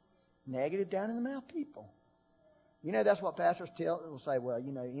 Negative, down-in-the-mouth people. You know, that's what pastors will say, well,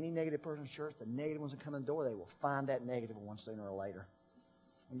 you know, any negative person in church, the negative ones that come in the door, they will find that negative one sooner or later.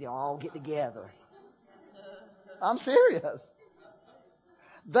 And they'll all get together. I'm serious.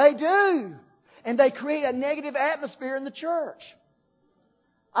 They do. And they create a negative atmosphere in the church.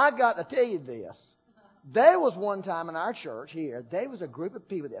 I've got to tell you this. There was one time in our church here, there was a group of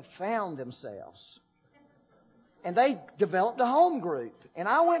people that found themselves. And they developed a home group. And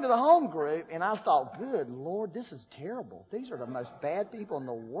I went to the home group and I thought, good Lord, this is terrible. These are the most bad people in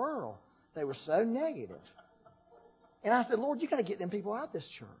the world. They were so negative. And I said, Lord, you got to get them people out of this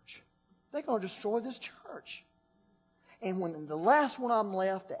church. They're going to destroy this church. And when the last one of them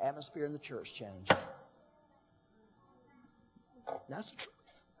left, the atmosphere in the church changed. That's the truth.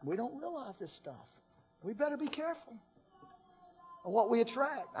 We don't realize this stuff. We better be careful of what we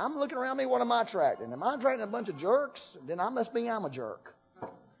attract. I'm looking around me, what am I attracting? Am I attracting a bunch of jerks? Then I'm a jerk.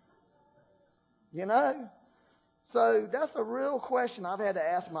 You know? So that's a real question I've had to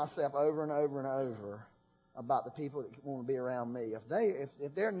ask myself over and over and over about the people that want to be around me.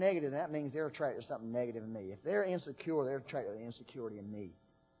 If they're negative, that means they're attracted to something negative in me. If they're insecure, they're attracted to insecurity in me.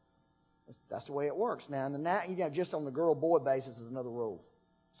 That's the way it works. Now, just on the girl-boy basis is another rule,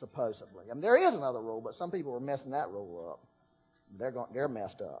 supposedly. I mean, there is another rule, but some people are messing that rule up. They're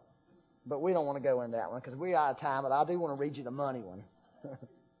messed up. But we don't want to go into that one because we're out of time, but I do want to read you the money one.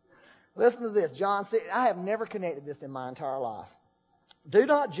 Listen to this. John 6. I have never connected this in my entire life. Do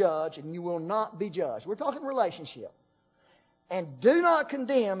not judge, and you will not be judged. We're talking relationship. And do not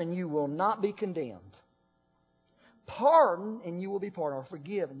condemn, and you will not be condemned. Pardon, and you will be pardoned. Or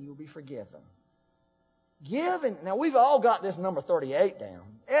forgive, and you will be forgiven. Give, and now we've all got this number 38 down.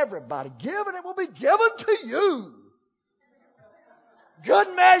 Everybody, give, and it will be given to you.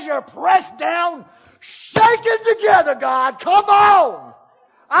 Good measure, pressed down, shaken together, God. Come on.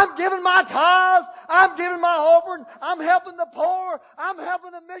 I'm giving my tithes. I'm giving my offering. I'm helping the poor. I'm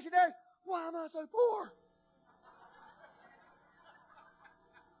helping the missionaries. Why am I so poor?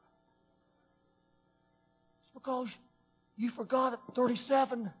 It's because you forgot at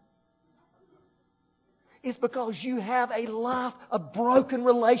 37. It's because you have a life of broken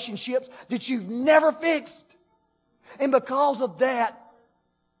relationships that you've never fixed. And because of that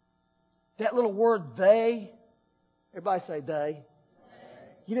little word they, everybody say they.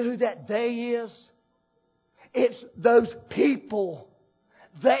 You know who that they is? It's those people.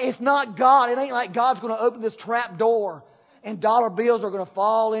 It's not God. It ain't like God's going to open this trap door and dollar bills are going to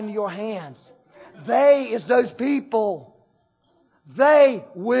fall into your hands. They is those people. They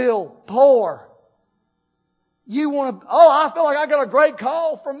will pour. You want to, I feel like I got a great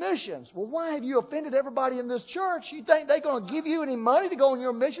call for missions. Well, why have you offended everybody in this church? You think they're going to give you any money to go on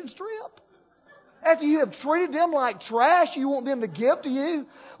your missions trip? After you have treated them like trash, you want them to give to you?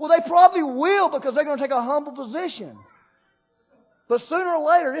 Well, they probably will because they're going to take a humble position. But sooner or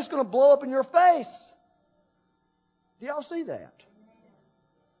later, it's going to blow up in your face. Do y'all see that?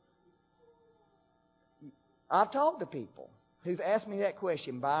 I've talked to people who've asked me that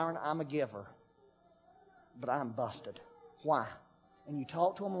question, Byron, I'm a giver, but I'm busted. Why? And you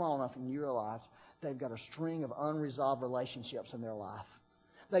talk to them long enough and you realize they've got a string of unresolved relationships in their life.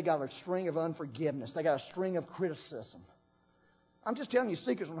 They got a string of unforgiveness. They got a string of criticism. I'm just telling you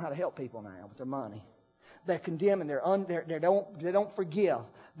secrets on how to help people now with their money. They're condemning. They don't forgive.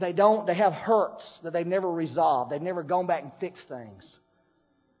 They have hurts that they've never resolved. They've never gone back and fixed things.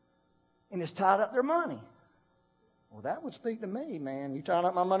 And it's tied up their money. Well, that would speak to me, man. You tying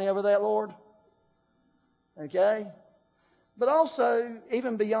up my money over that, Lord? Okay? But also,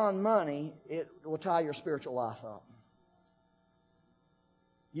 even beyond money, it will tie your spiritual life up.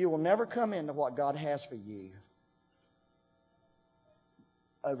 You will never come into what God has for you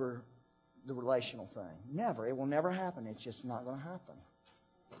over the relational thing. Never. It will never happen. It's just not going to happen.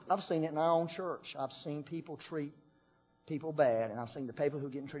 I've seen it in our own church. I've seen people treat people bad, and I've seen the people who are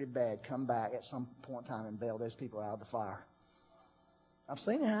getting treated bad come back at some point in time and bail those people out of the fire. I've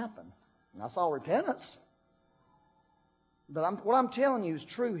seen it happen. And I saw repentance. But what I'm telling you is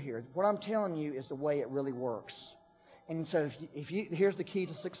true here. What I'm telling you is the way it really works. And so here's the key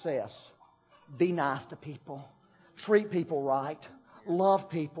to success. Be nice to people. Treat people right. Love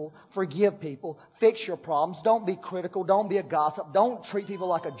people. Forgive people. Fix your problems. Don't be critical. Don't be a gossip. Don't treat people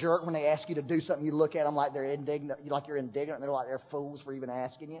like a jerk when they ask you to do something. You look at them like they're indignant, like you're indignant, and they're like they're fools for even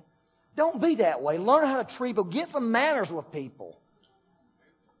asking you. Don't be that way. Learn how to treat people. Get some manners with people.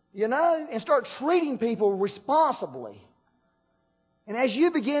 You know? And start treating people responsibly. And as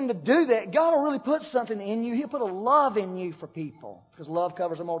you begin to do that, God will really put something in you. He'll put a love in you for people. Because love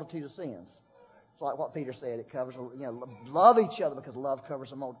covers a multitude of sins. It's like what Peter said. It covers, love each other because love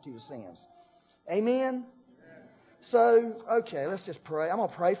covers a multitude of sins. Amen? So, okay, let's just pray. I'm going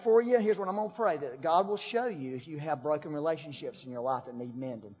to pray for you. Here's what I'm going to pray, that God will show you if you have broken relationships in your life that need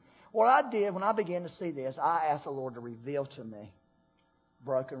mending. What I did when I began to see this, I asked the Lord to reveal to me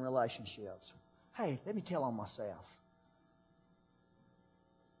broken relationships. Hey, let me tell on myself.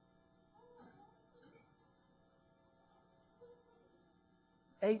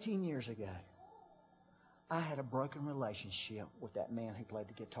 "18 years ago, I had a broken relationship with that man who played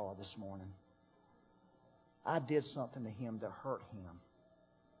the guitar this morning. I did something to him that hurt him.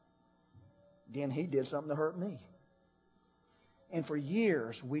 Then he did something to hurt me. And for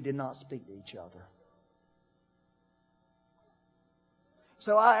years, we did not speak to each other.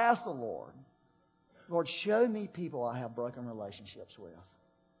 So I asked the Lord, Lord, show me people I have broken relationships with.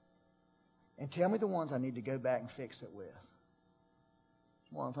 And tell me the ones I need to go back and fix it with."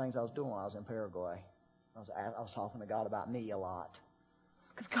 One of the things I was doing while I was in Paraguay. I was talking to God about me a lot.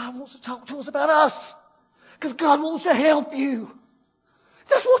 Because God wants to talk to us about us. Because God wants to help you.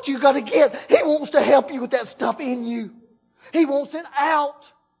 That's what you got to get. He wants to help you with that stuff in you. He wants it out.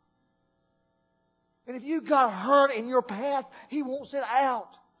 And if you got hurt in your past, He wants it out.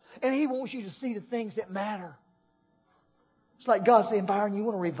 And He wants you to see the things that matter. It's like God saying, "Byron, you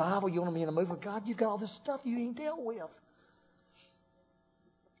want a revival? You want to be in a move with God? You've got all this stuff you ain't dealt with."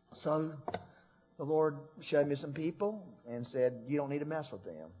 So the Lord showed me some people and said, "You don't need to mess with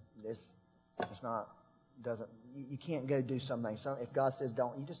them. You can't go do something. If God says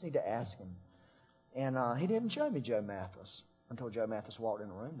don't, you just need to ask Him." And He didn't show me Joe Mathis until Joe Mathis walked in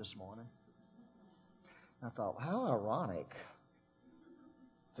the room this morning. And I thought, how ironic.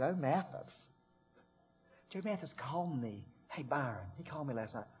 Joe Mathis. Joe Mathis called me. "Hey, Byron," he called me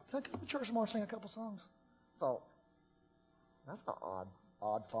last night. "Can I come to church tomorrow and sing a couple songs?" I thought, that's an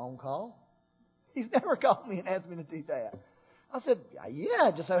odd phone call. He's never called me and asked me to do that. I said, "Yeah,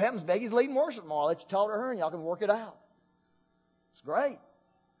 it just so happens Becky's leading worship tomorrow. I'll let you talk to her and y'all can work it out." It's great.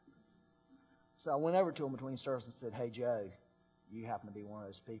 So I went over to him between services and said, "Hey, Joe, you happen to be one of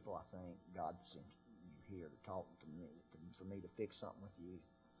those people I think God sent you here to talk to me, for me to fix something with you."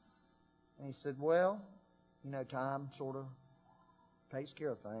 And he said, "Well, time sort of takes care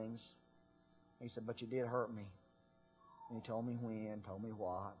of things." He said, "But you did hurt me." And he told me when, told me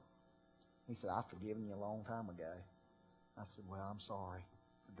what. He said, "I've forgiven you a long time ago." I said, "Well, I'm sorry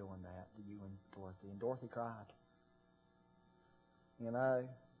for doing that to you and Dorothy." And Dorothy cried. And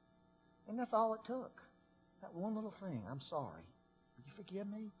that's all it took. That one little thing. "I'm sorry. Would you forgive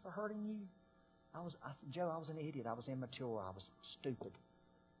me for hurting you?" I said, "Joe, I was an idiot. I was immature. I was stupid."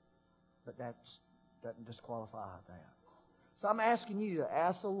 But that doesn't disqualify that. So I'm asking you to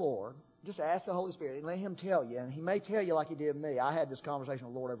ask the Lord, just ask the Holy Spirit, and let Him tell you. And He may tell you like He did me. I had this conversation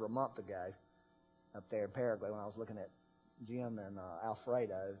with the Lord over a month ago up there in Paraguay when I was looking at Jim and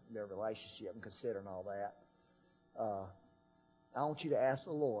Alfredo, their relationship, and considering all that. I want you to ask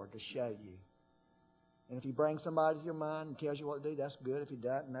the Lord to show you. And if He brings somebody to your mind and tells you what to do, that's good. If He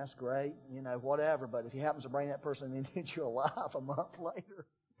doesn't, that's great. Whatever. But if He happens to bring that person into your life a month later,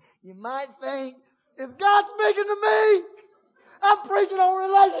 you might think, "Is God speaking to me? I'm preaching on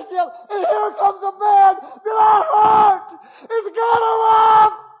relationship, and here comes a man that I hurt. Is God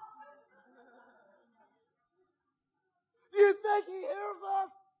alive?" Do you think He hears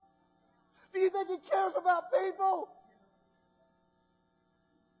us? Do you think He cares about people?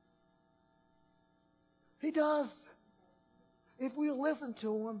 He does. If we'll listen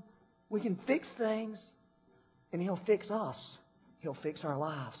to Him, we can fix things, and He'll fix us. He'll fix our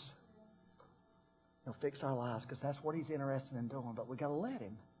lives. He'll fix our lives because that's what He's interested in doing. But we got to let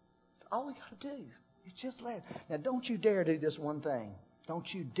Him. That's all we got to do. Is just let Him. Now, don't you dare do this one thing.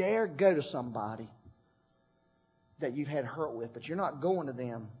 Don't you dare go to somebody that you've had hurt with, but you're not going to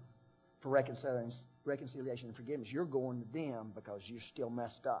them for reconciliation and forgiveness. You're going to them because you're still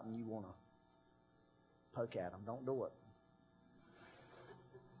messed up and you want to poke at them. Don't do it.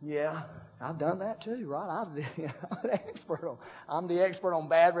 Yeah, I've done that too, right? I'm the expert on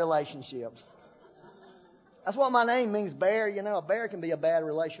bad relationships. That's what my name means, bear. A bear can be a bad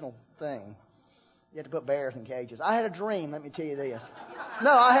relational thing. You have to put bears in cages. I had a dream, let me tell you this.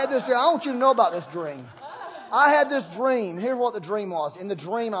 No, I had this dream. I want you to know about this dream. I had this dream. Here's what the dream was. In the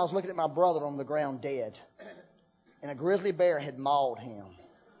dream, I was looking at my brother on the ground dead. And a grizzly bear had mauled him.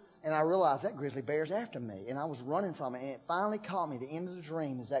 And I realized that grizzly bear's after me. And I was running from it. And it finally caught me. The end of the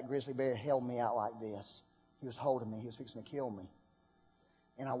dream is that grizzly bear held me out like this. He was holding me. He was fixing to kill me.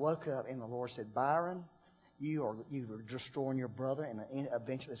 And I woke up and the Lord said, "Byron, you are destroying your brother, and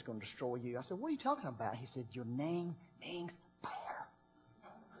eventually it's going to destroy you." I said, "What are you talking about?" He said, "Your name means bear.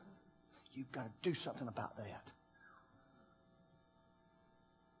 You've got to do something about that."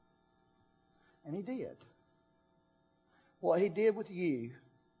 And He did. what He did with you,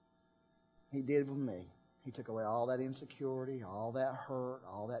 He did with me. He took away all that insecurity, all that hurt,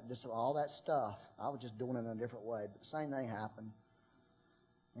 all that stuff. I was just doing it in a different way. But the same thing happened.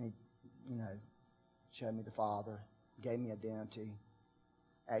 And He, showed me the Father, gave me identity,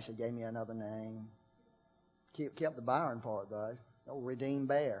 actually gave me another name. Kept the Byron part, though. The old redeemed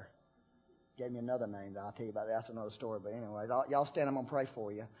bear. Gave me another name that I'll tell you about. That's another story. But anyway, y'all stand. I'm going to pray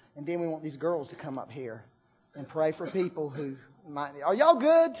for you. And then we want these girls to come up here and pray for people who might... Are y'all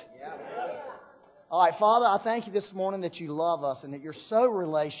good? Yeah. All right, Father, I thank You this morning that You love us and that You're so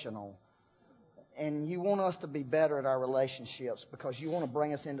relational. And You want us to be better at our relationships because You want to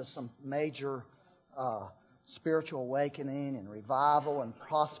bring us into some major spiritual awakening and revival and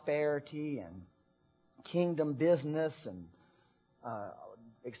prosperity and kingdom business and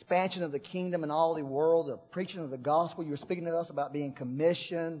expansion of the kingdom in all the world, the preaching of the gospel. You were speaking to us about being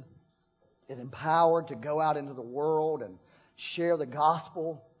commissioned and empowered to go out into the world and share the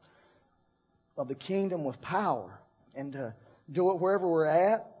gospel of the kingdom with power and to do it wherever we're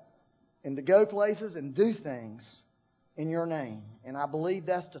at and to go places and do things in Your name. And I believe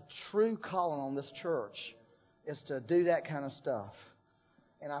that's the true calling on this church, is to do that kind of stuff.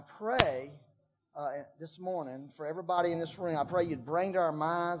 And I pray this morning for everybody in this room, I pray You'd bring to our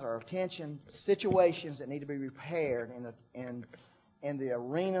minds, our attention, situations that need to be repaired in the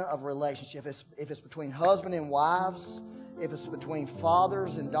arena of relationship. If it's between husband and wives, if it's between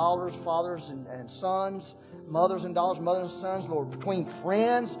fathers and daughters, fathers and sons, mothers and daughters, mothers and sons, Lord, between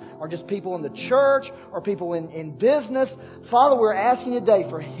friends or just people in the church or people in business. Father, we're asking You today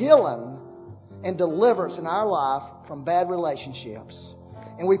for healing and deliverance in our life from bad relationships.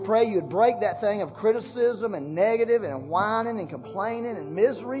 And we pray You'd break that thing of criticism and negative and whining and complaining and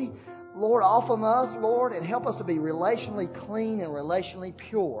misery, Lord, off of us, Lord, and help us to be relationally clean and relationally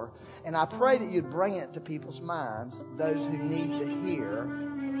pure. And I pray that You'd bring it to people's minds, those who need to hear,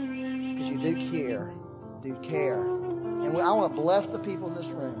 because You do care. And I want to bless the people in this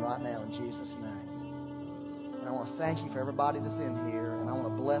room right now in Jesus' name. And I want to thank You for everybody that's in here, and I want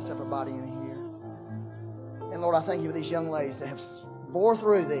to bless everybody in here. And Lord, I thank You for these young ladies that have bore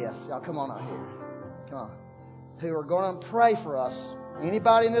through this. Y'all come on out here. Come on. Who are going to pray for us.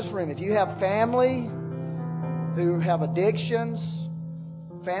 Anybody in this room, if you have family who have addictions,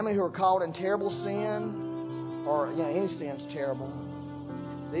 family who are caught in terrible sin, or any sin's terrible,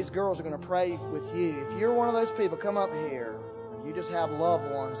 these girls are going to pray with you. If you're one of those people, come up here. You just have loved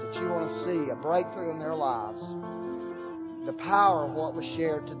ones that you want to see a breakthrough in their lives. The power of what was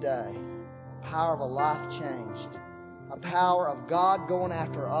shared today. The power of a life changed. A power of God going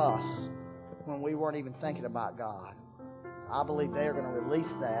after us when we weren't even thinking about God. I believe they are going to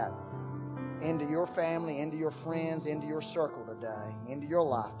release that into your family, into your friends, into your circle today, into your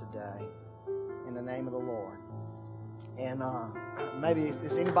life today, in the name of the Lord. And maybe if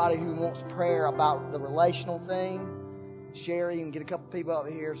there's anybody who wants prayer about the relational thing, Sherry, you can get a couple people up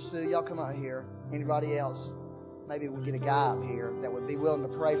here. Sue, y'all come out here. Anybody else? Maybe we'll get a guy up here that would be willing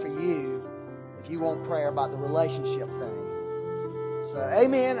to pray for you if you want prayer about the relationship thing. So,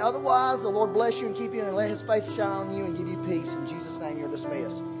 amen. Otherwise, the Lord bless you and keep you and let His face shine on you and give you peace in Jesus' name.